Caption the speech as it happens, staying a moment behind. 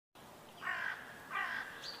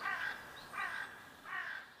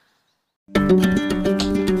Well,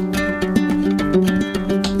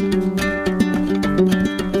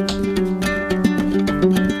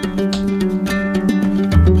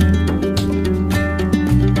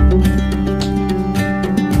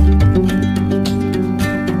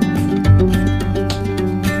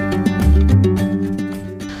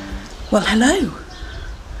 hello.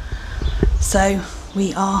 So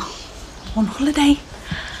we are on holiday,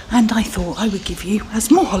 and I thought I would give you,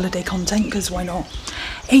 as more holiday content, because why not,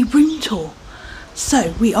 a room tour.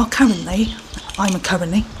 So we are currently, I'm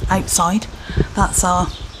currently outside. That's our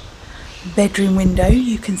bedroom window,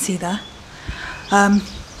 you can see there.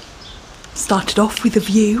 Started off with a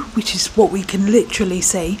view, which is what we can literally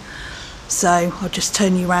see. So I'll just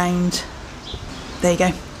turn you round. There you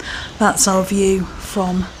go. That's our view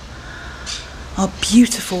from our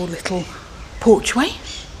beautiful little porchway.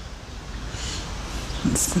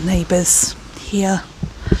 That's the neighbours here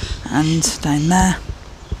and down there.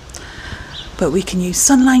 But we can use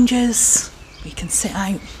sun loungers, we can sit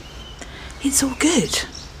out. It's all good.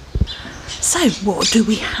 So what do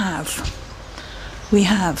we have? We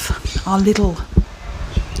have our little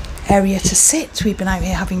area to sit. We've been out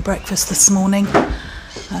here having breakfast this morning.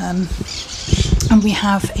 And we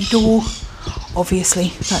have a door. Obviously,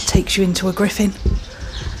 that takes you into a griffin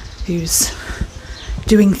who's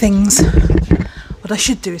doing things. What I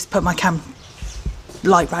should do is put my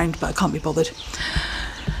light round, but I can't be bothered.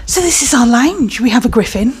 So this is our lounge. We have a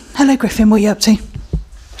griffin. Hello, Griffin. What are you up to?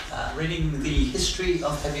 Reading the history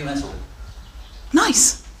of heavy metal.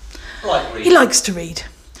 Nice. Right, he likes to read.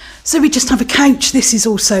 So we just have a couch. This is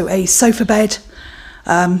also a sofa bed,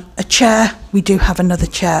 a chair. We do have another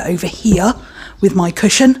chair over here with my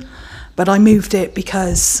cushion. But I moved it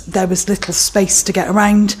because there was little space to get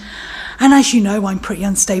around. And as you know, I'm pretty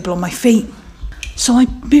unstable on my feet. So I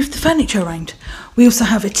moved the furniture around. We also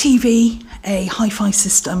have a TV, a hi-fi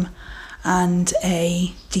system, and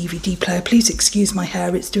a DVD player. Please excuse my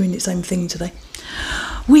hair, it's doing its own thing today.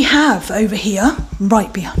 We have over here,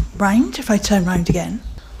 right behind, if I turn round again,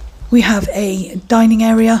 we have a dining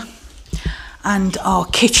area and our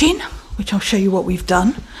kitchen, which I'll show you what we've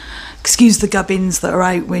done. Excuse the gubbins that are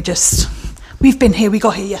out, we've been here, we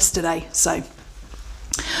got here yesterday, so.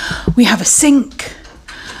 We have a sink,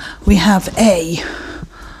 we have a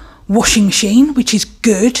washing machine, which is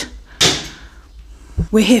good.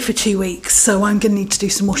 We're here for 2 weeks, so I'm going to need to do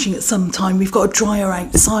some washing at some time. We've got a dryer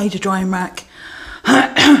outside, a drying rack.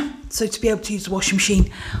 So to be able to use the washing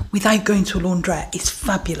machine without going to a laundrette is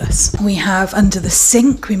fabulous. We have under the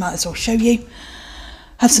sink, we might as well show you,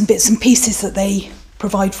 have some bits and pieces that they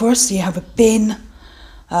provide for us. So you have a bin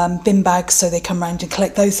bags, so they come round and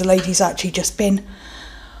collect those. The ladies actually just bin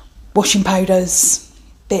washing powders,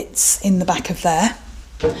 bits in the back of there.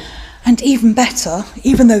 And even better,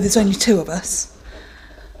 even though there's only 2 of us,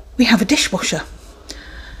 we have a dishwasher.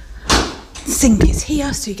 The sink is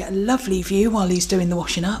here, so you get a lovely view while he's doing the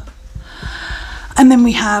washing up. And then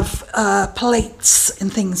we have plates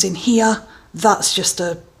and things in here. That's just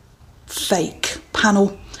a fake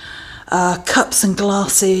panel. Cups and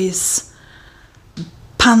glasses,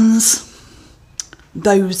 pans.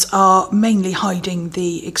 Those are mainly hiding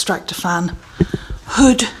the extractor fan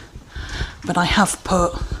hood, but I have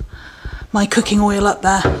put my cooking oil up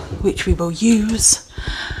there, which we will use.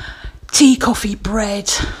 Tea, coffee,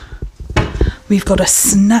 bread. We've got a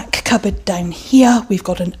snack cupboard down here. We've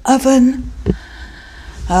got an oven.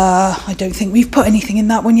 I don't think we've put anything in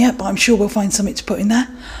that one yet, but I'm sure we'll find something to put in there.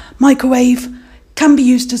 Microwave can be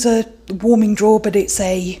used as a warming drawer, but it's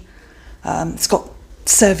it's got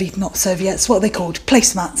not serviettes, what are they called?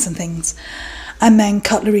 Placemats and things. And then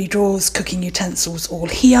cutlery drawers, cooking utensils, all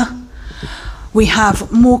here. We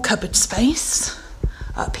have more cupboard space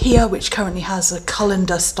up here, which currently has a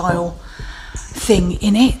colander style thing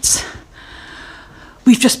in it.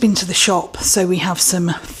 We've just been to the shop, so we have some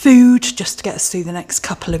food just to get us through the next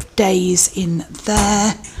couple of days in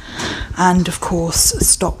there. And of course,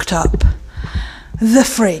 stocked up the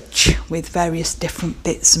fridge with various different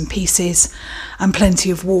bits and pieces and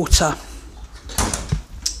plenty of water.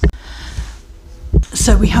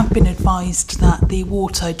 So we have been advised that the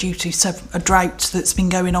water, due to a drought that's been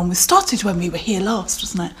going on, started when we were here last,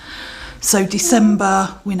 wasn't it? So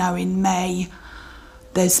December, we're now in May,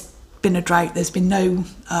 there's been a drought, there's been no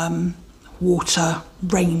water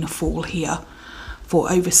rainfall here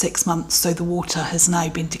for over 6 months, so the water has now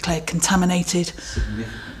been declared contaminated.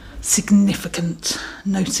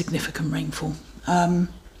 No significant rainfall.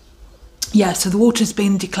 Yeah, so the water's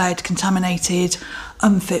been declared contaminated,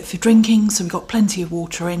 unfit for drinking, so we've got plenty of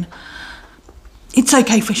water in. It's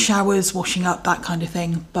okay for showers, washing up, that kind of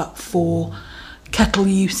thing, but for kettle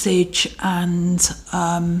usage and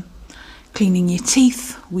cleaning your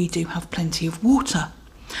teeth, we do have plenty of water.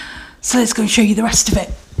 So let's go and show you the rest of it.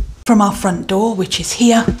 From our front door, which is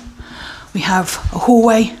here, we have a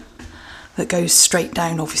hallway that goes straight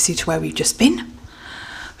down, obviously, to where we've just been.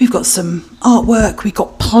 We've got some artwork, we've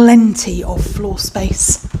got plenty of floor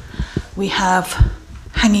space. We have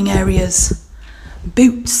hanging areas,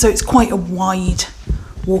 boots, so it's quite a wide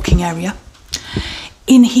walking area.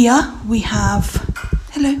 In here we have,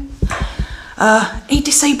 hello, a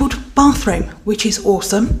disabled bathroom, which is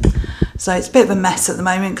awesome. So it's a bit of a mess at the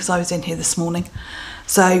moment because I was in here this morning.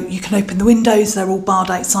 So you can open the windows, they're all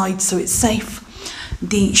barred outside, so it's safe.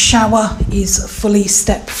 The shower is fully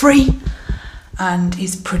step free and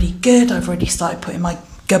is pretty good. I've already started putting my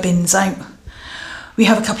gubbins out. We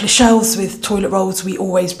have a couple of shelves with toilet rolls. We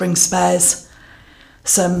always bring spares,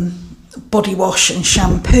 some body wash and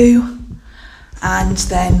shampoo, and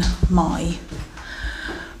then my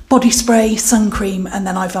body spray, sun cream, and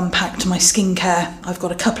then I've unpacked my skincare. I've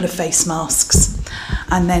got a couple of face masks.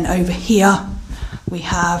 And then over here we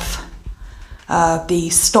have the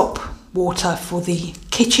stop water for the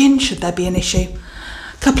kitchen, should there be an issue.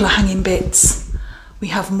 A couple of hanging bits. We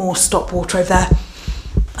have more stop water over there.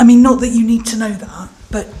 I mean, not that you need to know that,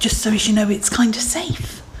 but just so as you know, it's kind of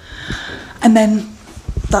safe. And then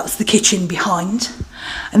that's the kitchen behind.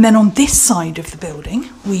 And then on this side of the building,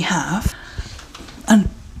 we have a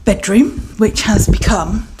bedroom, which has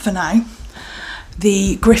become, for now,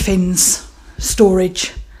 the Griffin's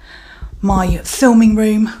storage, my filming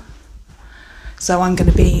room. So I'm going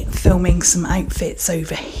to be filming some outfits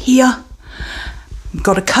over here. We've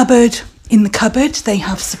got a cupboard. In the cupboard, they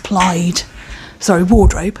have supplied,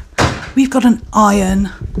 wardrobe. We've got an iron,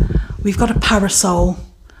 we've got a parasol,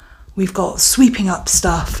 we've got sweeping up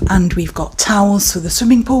stuff, and we've got towels for the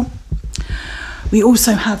swimming pool. We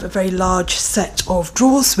also have a very large set of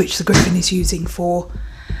drawers, which the Griffin is using for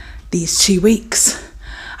these 2 weeks.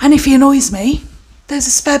 And if he annoys me, there's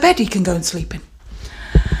a spare bed he can go and sleep in.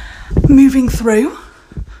 Moving through,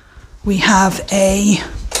 we have a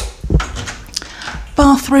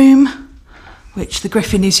bathroom, which the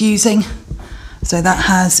Griffin is using. So that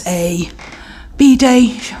has a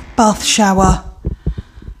bidet, bath shower,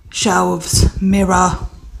 shelves, mirror,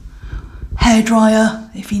 hairdryer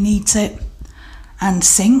if he needs it, and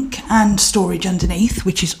sink and storage underneath,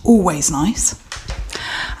 which is always nice.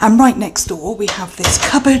 And right next door we have this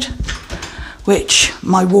cupboard, which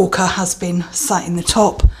my walker has been sat in the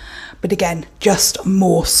top, but again, just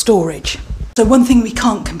more storage. So one thing we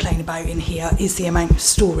can't complain about in here is the amount of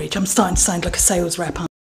storage. I'm starting to sound like a sales rep, aren't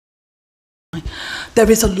I?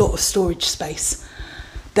 There is a lot of storage space.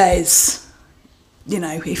 There's, you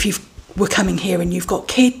know, if you were coming here and you've got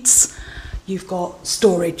kids, you've got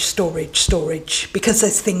storage, because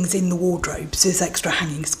there's things in the wardrobes, there's extra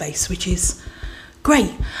hanging space, which is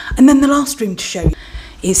great. And then the last room to show you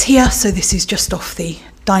is here, so this is just off the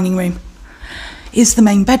dining room, is the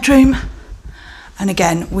main bedroom. And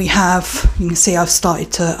again, we have, you can see I've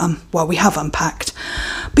started to, we have unpacked,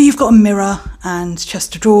 but you've got a mirror and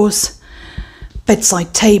chest of drawers,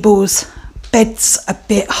 bedside tables. Bed's a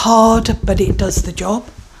bit hard, but it does the job.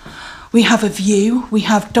 We have a view, we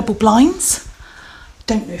have double blinds.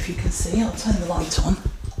 Don't know if you can see, I'll turn the light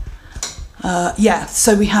on. Yeah,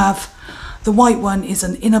 so we have, the white one is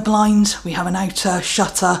an inner blind, we have an outer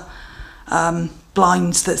shutter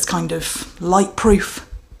blind that's kind of light proof.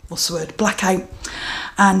 What's the word, blackout,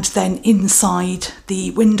 and then inside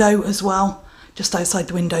the window as well, just outside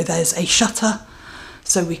the window there's a shutter,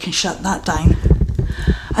 so we can shut that down.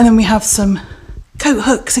 And then we have some coat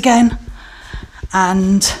hooks again,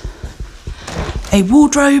 and a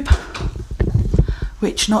wardrobe,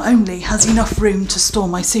 which not only has enough room to store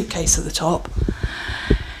my suitcase at the top,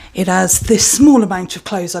 it has this small amount of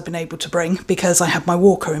clothes I've been able to bring because I have my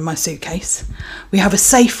walker in my suitcase. We have a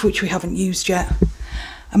safe, which we haven't used yet,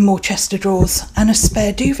 and more chest of drawers, and a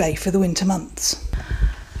spare duvet for the winter months.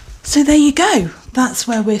 So there you go, that's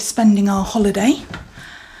where we're spending our holiday.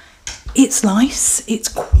 It's nice, it's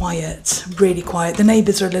quiet, really quiet. The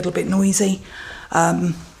neighbours are a little bit noisy.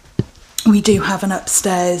 We do have an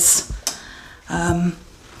upstairs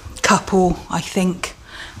couple, I think,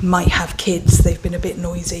 might have kids. They've been a bit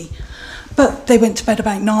noisy, but they went to bed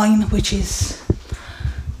about 9, which is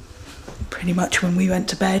pretty much when we went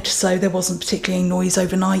to bed, so there wasn't particularly any noise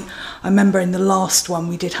overnight. I remember in the last one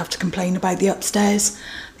we did have to complain about the upstairs.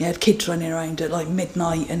 They had kids running around at like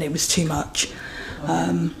midnight and it was too much.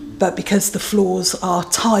 But because the floors are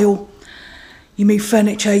tile, you move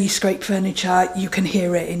furniture, you scrape furniture, you can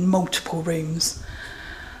hear it in multiple rooms.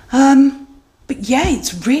 But yeah,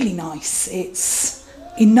 it's really nice. It's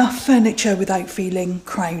enough furniture without feeling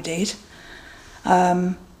crowded.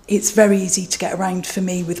 it's very easy to get around for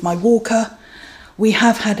me with my walker. We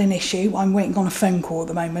have had an issue. I'm waiting on a phone call at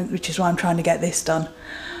the moment, which is why I'm trying to get this done.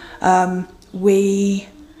 We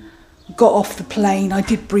got off the plane. I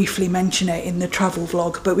did briefly mention it in the travel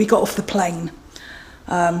vlog, but we got off the plane,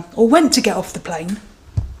 or went to get off the plane,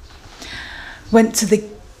 went to the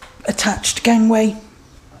attached gangway,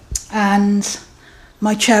 and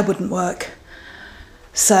my chair wouldn't work.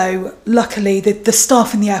 So luckily the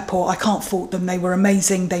staff in the airport, I can't fault them, they were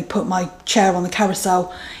amazing. They put my chair on the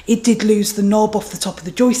carousel. It did lose the knob off the top of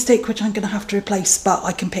the joystick, which I'm going to have to replace, but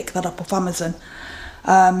I can pick that up off Amazon.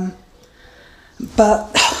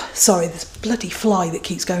 But sorry, this bloody fly that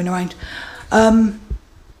keeps going around.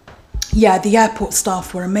 Yeah, the airport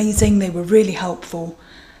staff were amazing. They were really helpful.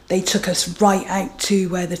 They took us right out to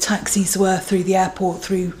where the taxis were, through the airport,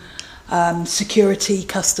 through security,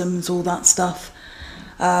 customs, all that stuff.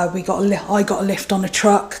 I got a lift on a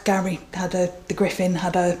truck. Gary had the Griffin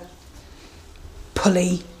had a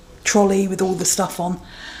pulley trolley with all the stuff on.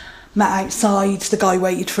 Met outside, the guy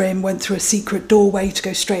waited for him, went through a secret doorway to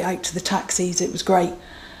go straight out to the taxis. It was great.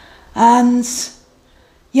 And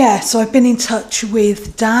yeah, so I've been in touch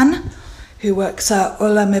with Dan, who works at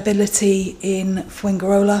Ola Mobility in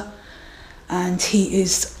Fuengirola, and he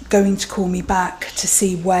is going to call me back to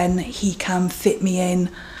see when he can fit me in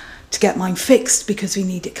to get mine fixed, because we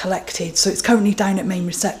need it collected. So it's currently down at main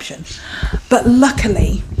reception. But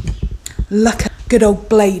luckily, good old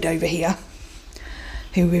Blade over here,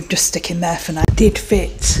 who we've just stick in there for now, did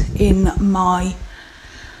fit in my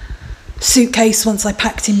suitcase once I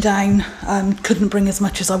packed him down. Couldn't bring as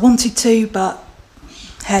much as I wanted to, but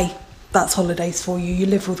hey, that's holidays for you. You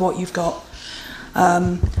live with what you've got.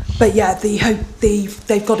 But yeah,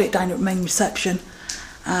 they've got it down at main reception,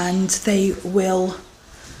 and they will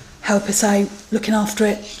help us out looking after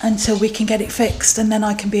it until we can get it fixed, and then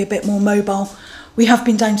I can be a bit more mobile. We have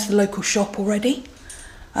been down to the local shop already.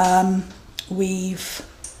 I'm going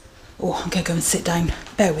to go and sit down.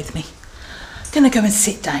 Bear with me. I'm going to go and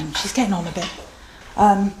sit down. She's getting on a bit.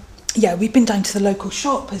 Yeah, we've been down to the local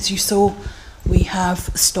shop. As you saw, we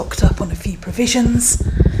have stocked up on a few provisions,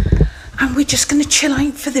 and we're just going to chill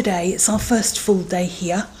out for the day. It's our first full day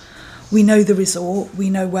here. We know the resort.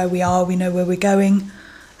 We know where we are. We know where we're going.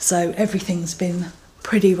 So everything's been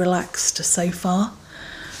pretty relaxed so far.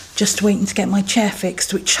 Just waiting to get my chair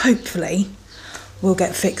fixed, which hopefully will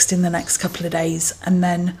get fixed in the next couple of days. And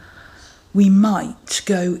then we might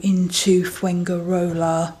go into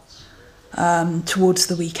Fuengirola towards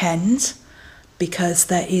the weekend, because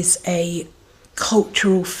there is a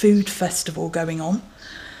cultural food festival going on.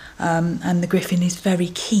 And the Griffin is very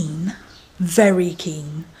keen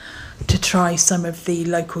to try some of the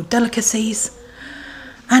local delicacies.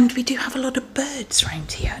 And we do have a lot of birds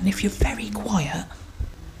around here, and if you're very quiet,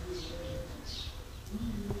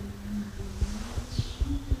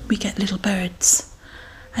 we get little birds,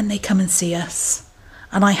 and they come and see us.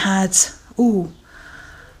 And I had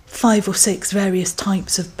 5 or 6 various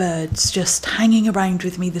types of birds just hanging around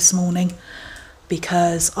with me this morning,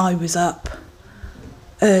 because I was up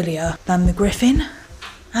earlier than the Griffin,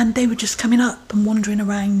 and they were just coming up and wandering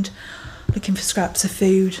around looking for scraps of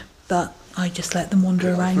food, but I just let them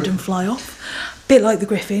wander around and fly off. Bit like the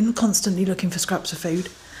Griffin, constantly looking for scraps of food.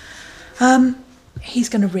 He's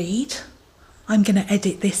going to read. I'm going to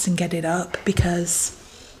edit this and get it up, because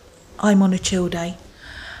I'm on a chill day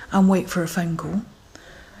and wait for a phone call.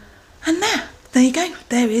 And there you go.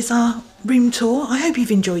 There is our room tour. I hope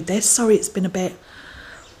you've enjoyed this. Sorry it's been a bit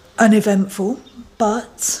uneventful,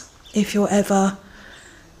 but if you're ever,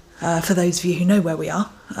 for those of you who know where we are,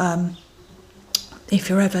 if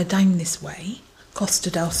you're ever down this way, Costa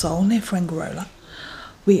del Sol, near Fuengirola,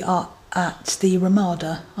 we are at the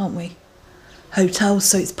Ramada, aren't we? Hotel,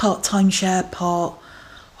 so it's part timeshare, part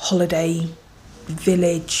holiday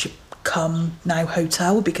village, come now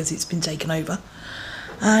hotel, because it's been taken over.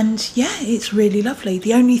 And yeah, it's really lovely.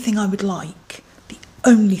 The only thing I would like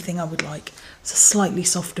is a slightly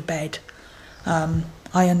softer bed. I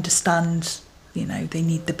understand, they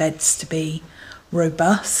need the beds to be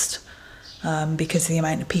robust, because of the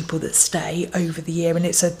amount of people that stay over the year, and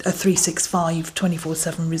it's a 365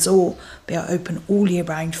 24/7 resort. They are open all year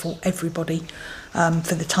round for everybody.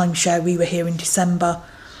 For the timeshare, we were here in December,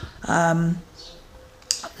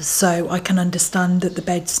 so I can understand that the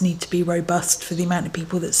beds need to be robust for the amount of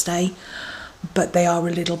people that stay, but they are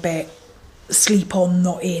a little bit sleep on,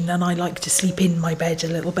 not in, and I like to sleep in my bed a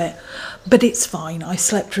little bit, but it's fine. I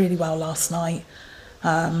slept really well last night,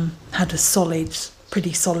 had a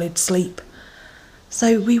pretty solid sleep.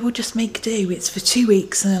 So we will just make do. It's for 2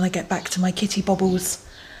 weeks, and then I get back to my kitty bobbles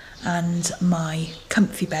and my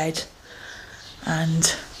comfy bed,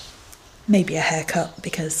 and maybe a haircut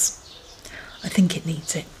because I think it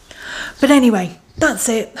needs it. But anyway, that's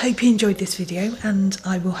it. Hope you enjoyed this video, and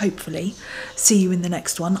I will hopefully see you in the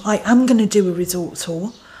next one. I am going to do a resort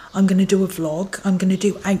tour. I'm going to do a vlog. I'm going to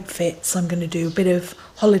do outfits. I'm going to do a bit of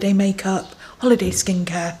holiday makeup, holiday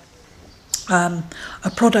skincare.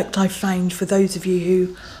 A product I've found for those of you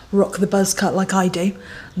who rock the buzz cut like I do,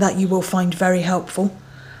 that you will find very helpful.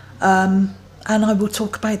 And I will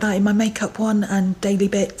talk about that in my makeup one and daily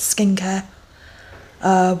bits, skincare.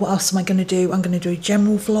 What else am I going to do? I'm going to do a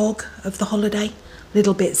general vlog of the holiday,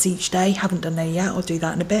 little bits each day. Haven't done any yet. I'll do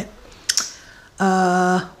that in a bit.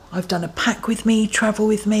 I've done a pack with me, travel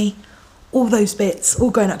with me, all those bits, all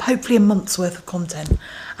going up. Hopefully a month's worth of content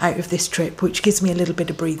out of this trip, which gives me a little bit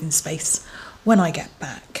of breathing space when I get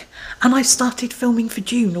back. And I've started filming for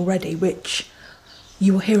June already, which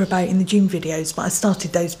you will hear about in the June videos, but I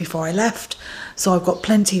started those before I left, so I've got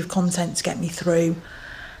plenty of content to get me through.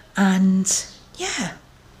 And yeah,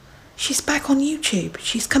 she's back on YouTube.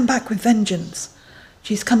 She's come back with vengeance.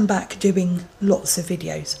 She's come back doing lots of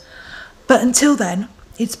videos. But until then,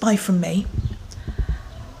 it's bye from me.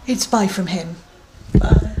 It's bye from him.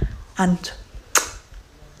 Bye. And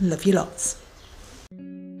love you lots.